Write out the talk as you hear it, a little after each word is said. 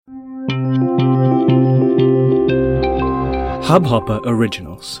Hubhopper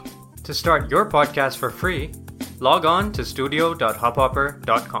Originals. To start your podcast for free, log on to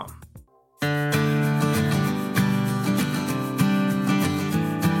studio.hubhopper.com.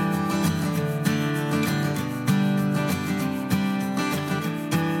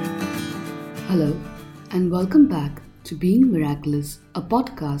 Hello, and welcome back to Being Miraculous, a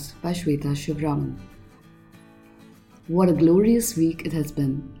podcast by Shweta Shivraman. What a glorious week it has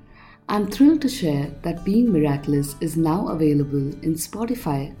been. I'm thrilled to share that Being Miraculous is now available in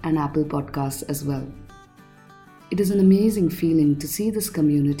Spotify and Apple Podcasts as well. It is an amazing feeling to see this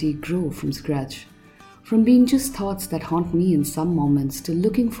community grow from scratch, from being just thoughts that haunt me in some moments to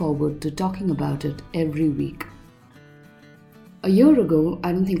looking forward to talking about it every week. A year ago,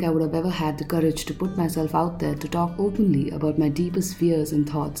 I don't think I would have ever had the courage to put myself out there to talk openly about my deepest fears and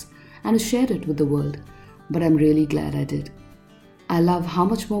thoughts and to share it with the world, but I'm really glad I did. I love how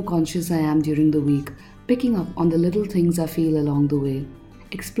much more conscious I am during the week, picking up on the little things I feel along the way,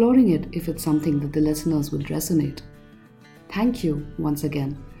 exploring it if it's something that the listeners will resonate. Thank you once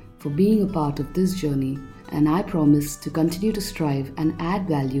again for being a part of this journey, and I promise to continue to strive and add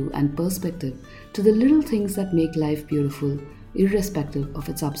value and perspective to the little things that make life beautiful, irrespective of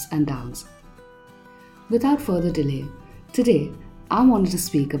its ups and downs. Without further delay, today I wanted to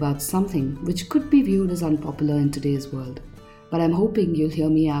speak about something which could be viewed as unpopular in today's world, but I'm hoping you'll hear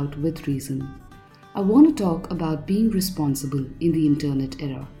me out with reason. I want to talk about being responsible in the internet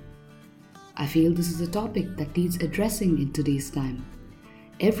era. I feel this is a topic that needs addressing in today's time.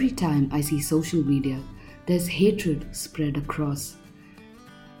 Every time I see social media, there's hatred spread across.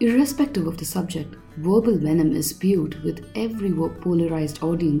 Irrespective of the subject, verbal venom is spewed with every polarized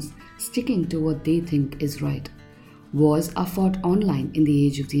audience sticking to what they think is right. Wars are fought online in the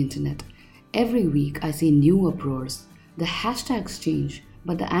age of the internet. Every week I see new uproars. The hashtags change,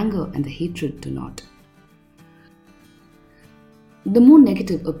 but the anger and the hatred do not. The more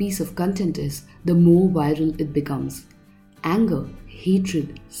negative a piece of content is, the more viral it becomes. Anger,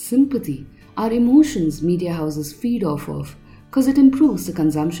 hatred, sympathy are emotions media houses feed off of because it improves the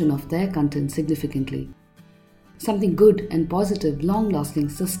consumption of their content significantly. Something good and positive, long-lasting,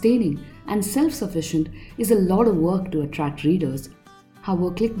 sustaining, and self-sufficient is a lot of work to attract readers.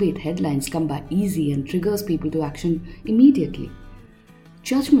 However, clickbait headlines come by easy and triggers people to action immediately.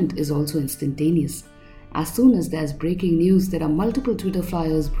 Judgment is also instantaneous. As soon as there's breaking news, there are multiple Twitter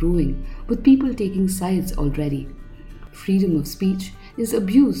fires brewing, with people taking sides already. Freedom of speech is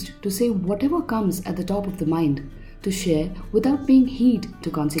abused to say whatever comes at the top of the mind, to share without paying heed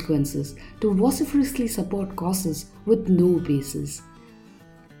to consequences, to vociferously support causes with no basis.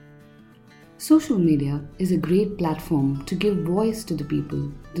 Social media is a great platform to give voice to the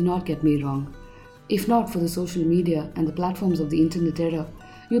people, do not get me wrong. If not for the social media and the platforms of the internet era,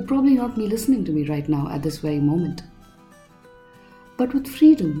 you'd probably not be listening to me right now at this very moment. But with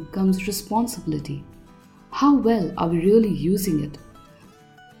freedom comes responsibility. How well are we really using it?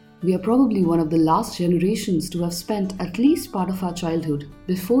 We are probably one of the last generations to have spent at least part of our childhood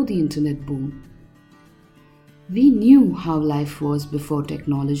before the internet boom. We knew how life was before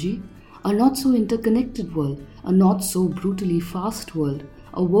technology, a not so interconnected world, a not so brutally fast world,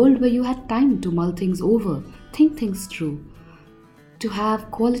 a world where you had time to mull things over, think things through, to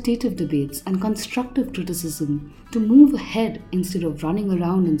have qualitative debates and constructive criticism, to move ahead instead of running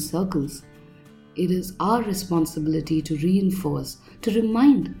around in circles. It is our responsibility to reinforce, to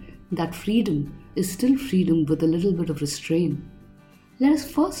remind that freedom is still freedom with a little bit of restraint. Let us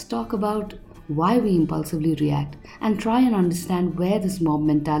first talk about why we impulsively react and try and understand where this mob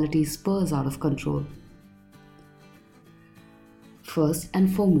mentality spurs out of control. First and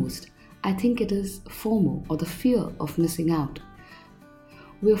foremost, I think it is FOMO, or the fear of missing out.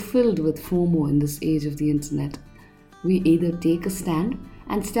 We're filled with FOMO in this age of the internet. We either take a stand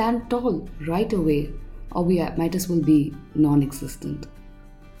and stand tall right away, or we might as well be non-existent.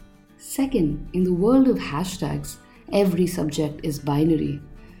 Second, in the world of hashtags, every subject is binary.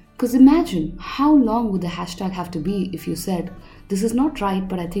 Because imagine how long would the hashtag have to be if you said, this is not right,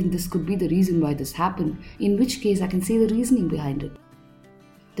 but I think this could be the reason why this happened, in which case I can see the reasoning behind it.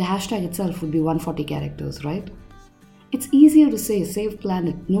 The hashtag itself would be 140 characters, right? It's easier to say save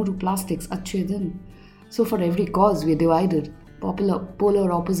planet, no to plastics, achhe din. So for every cause we are divided,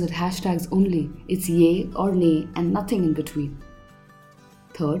 polar opposite hashtags only. It's yay or nay and nothing in between.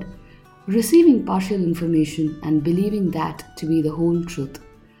 Third, receiving partial information and believing that to be the whole truth.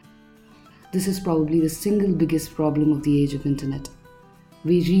 This is probably the single biggest problem of the age of internet.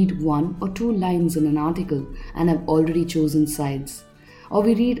 We read 1 or 2 lines in an article and have already chosen sides. Or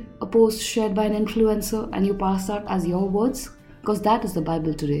we read a post shared by an influencer and you pass that as your words, because that is the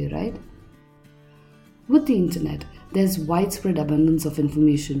Bible today, right? With the internet, there's widespread abundance of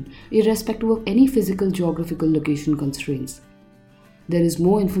information, irrespective of any physical geographical location constraints. There is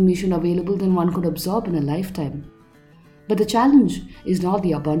more information available than one could absorb in a lifetime. But the challenge is not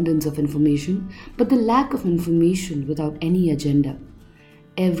the abundance of information, but the lack of information without any agenda.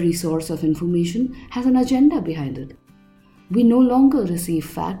 Every source of information has an agenda behind it. We no longer receive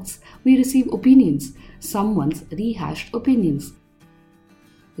facts, we receive opinions, someone's rehashed opinions.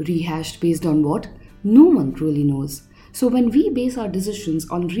 Rehashed based on what? No one truly knows. So when we base our decisions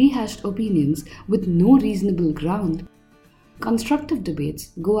on rehashed opinions with no reasonable ground, constructive debates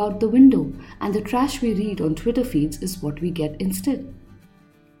go out the window, and the trash we read on Twitter feeds is what we get instead.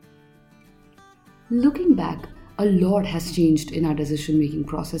 Looking back, a lot has changed in our decision-making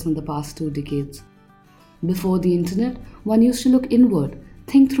process in the past 2 decades. Before the internet, one used to look inward,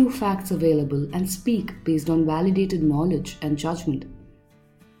 think through facts available, and speak based on validated knowledge and judgment.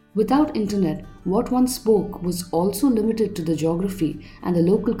 Without internet, what one spoke was also limited to the geography and the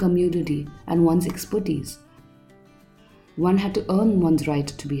local community and one's expertise. One had to earn one's right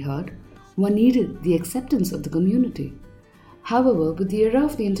to be heard. One needed the acceptance of the community. However, with the era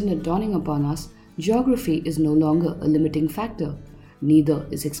of the internet dawning upon us, geography is no longer a limiting factor. Neither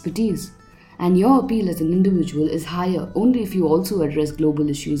is expertise. And your appeal as an individual is higher only if you also address global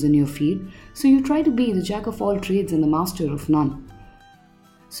issues in your feed, so you try to be the jack of all trades and the master of none.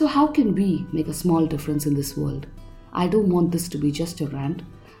 So how can we make a small difference in this world? I don't want this to be just a rant.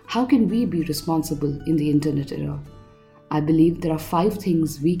 How can we be responsible in the internet era? I believe there are 5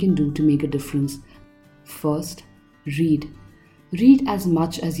 things we can do to make a difference. First, read. Read as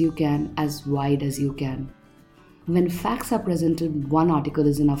much as you can, as wide as you can. When facts are presented, one article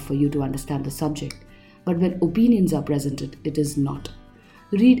is enough for you to understand the subject. But when opinions are presented, it is not.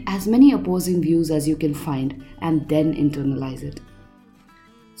 Read as many opposing views as you can find and then internalize it.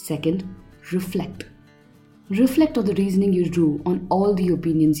 Second, reflect. Reflect on the reasoning you drew on all the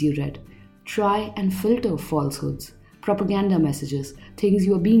opinions you read. Try and filter falsehoods, propaganda messages, things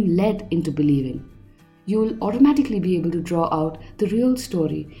you are being led into believing. You will automatically be able to draw out the real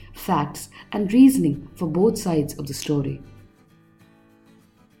story, facts, and reasoning for both sides of the story.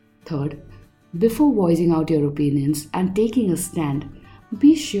 Third, before voicing out your opinions and taking a stand,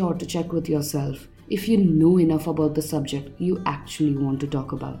 be sure to check with yourself if you know enough about the subject you actually want to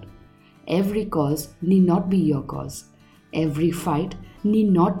talk about. Every cause need not be your cause. Every fight need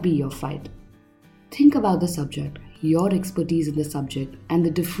not be your fight. Think about the subject, your expertise in the subject, and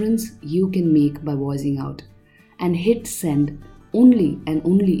the difference you can make by voicing out. And hit send only and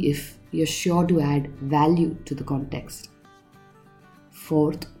only if you're sure to add value to the context.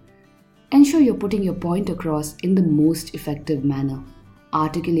 Fourth, ensure you're putting your point across in the most effective manner.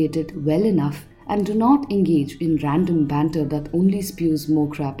 Articulate it well enough and do not engage in random banter that only spews more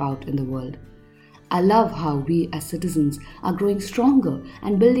crap out in the world. I love how we as citizens are growing stronger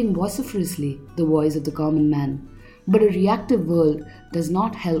and building vociferously the voice of the common man. But a reactive world does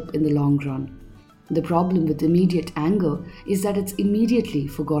not help in the long run. The problem with immediate anger is that it's immediately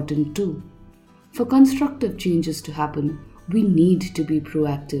forgotten too. For constructive changes to happen, we need to be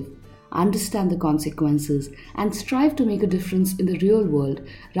proactive, understand the consequences, and strive to make a difference in the real world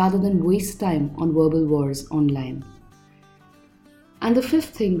rather than waste time on verbal wars online. And the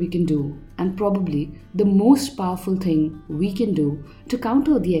 5th thing we can do, and probably the most powerful thing we can do to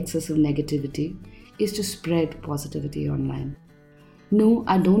counter the excessive negativity, is to spread positivity online. No,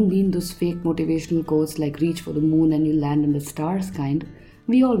 I don't mean those fake motivational quotes like reach for the moon and you land in the stars kind.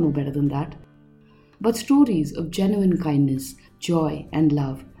 We all know better than that. But stories of genuine kindness, joy, and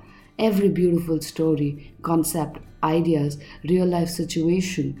love. Every beautiful story, concept, ideas, real-life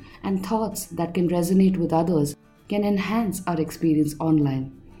situation, and thoughts that can resonate with others can enhance our experience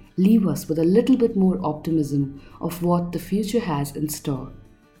online, leave us with a little bit more optimism of what the future has in store.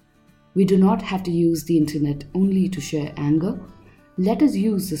 We do not have to use the internet only to share anger. Let us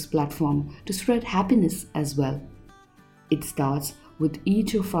use this platform to spread happiness as well. It starts with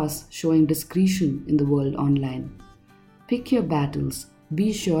each of us showing discretion in the world online. Pick your battles,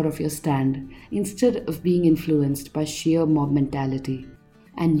 be sure of your stand instead of being influenced by sheer mob mentality,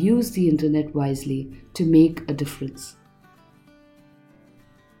 and use the internet wisely to make a difference.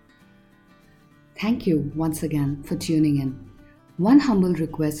 Thank you once again for tuning in. One humble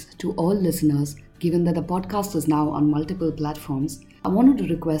request to all listeners, given that the podcast is now on multiple platforms, I wanted to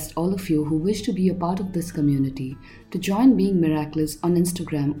request all of you who wish to be a part of this community to join Being Miraculous on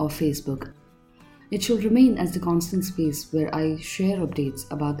Instagram or Facebook. It shall remain as the constant space where I share updates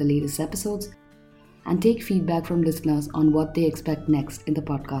about the latest episodes and take feedback from listeners on what they expect next in the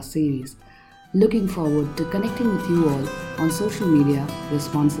podcast series. Looking forward to connecting with you all on social media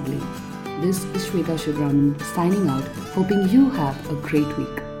responsibly. This is Shweta Shibraman signing out, hoping you have a great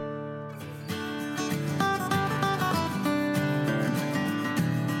week.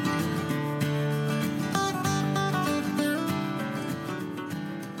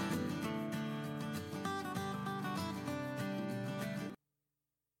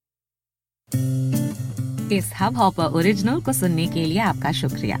 इस hub hopper original को सुनने के लिए आपका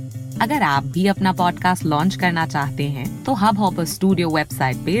शुक्रिया। अगर आप भी अपना पॉडकास्ट लॉन्च करना चाहते हैं तो हब हॉपर स्टूडियो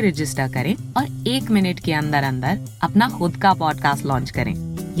वेबसाइट पे रजिस्टर करें और 1 मिनट के अंदर अंदर अपना खुद का पॉडकास्ट लॉन्च करें।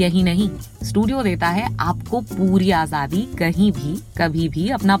 यही नहीं, स्टूडियो देता है आपको पूरी आजादी कहीं भी कभी भी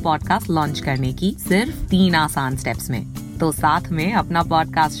अपना पॉडकास्ट लॉन्च करने की, सिर्फ 3 आसान स्टेप्स में। तो साथ में अपना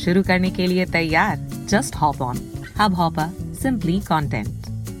पॉडकास्ट शुरू करने के लिए तैयार? Just hop on hub hopper, simply content.